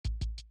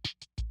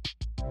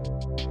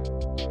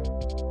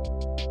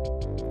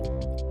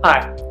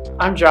Hi,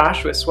 I'm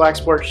Josh with Swag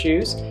Sport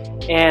Shoes,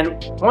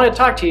 and I want to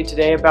talk to you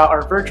today about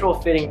our virtual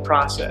fitting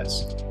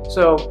process.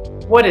 So,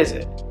 what is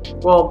it?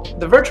 Well,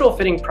 the virtual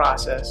fitting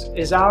process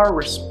is our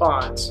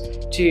response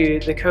to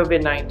the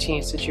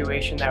COVID-19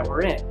 situation that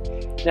we're in.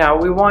 Now,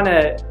 we want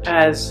to,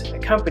 as a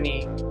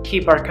company,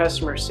 keep our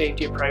customer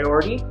safety a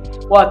priority,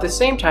 while at the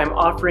same time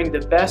offering the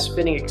best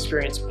fitting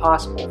experience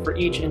possible for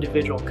each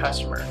individual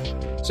customer.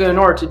 So in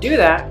order to do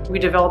that, we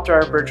developed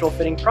our virtual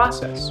fitting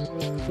process.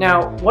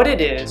 Now, what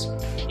it is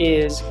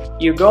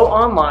you go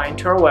online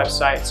to our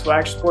website,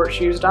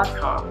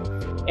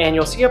 swagsportshoes.com, and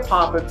you'll see a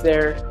pop-up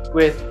there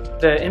with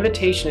the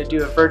invitation to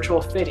do a virtual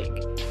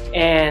fitting.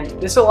 And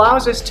this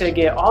allows us to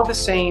get all the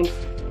same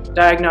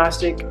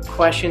diagnostic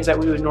questions that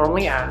we would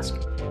normally ask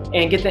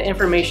and get the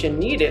information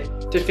needed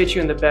to fit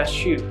you in the best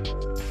shoe.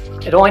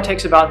 It only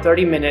takes about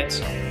 30 minutes.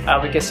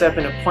 We can set up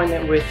an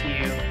appointment with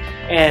you,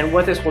 and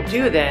what this will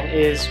do then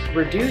is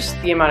reduce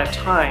the amount of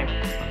time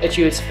that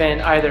you would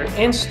spend either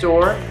in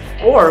store,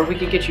 or we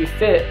could get you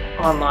fit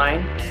online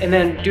and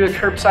then do a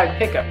curbside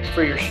pickup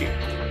for your shoe.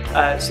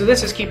 So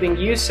this is keeping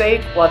you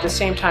safe while at the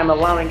same time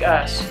allowing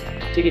us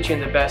to get you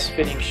in the best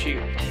fitting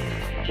shoe.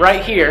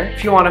 Right here,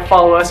 if you want to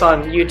follow us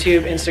on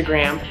YouTube,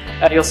 Instagram,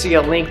 you'll see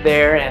a link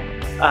there,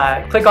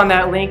 and click on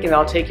that link and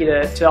that'll take you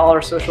to all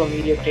our social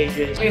media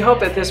pages. We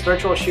hope that this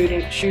virtual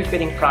shoe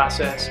fitting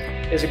process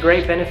is a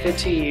great benefit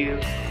to you.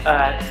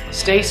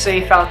 Stay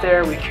safe out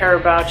there, we care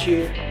about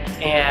you,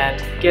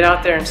 and get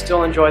out there and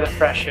still enjoy the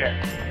fresh air.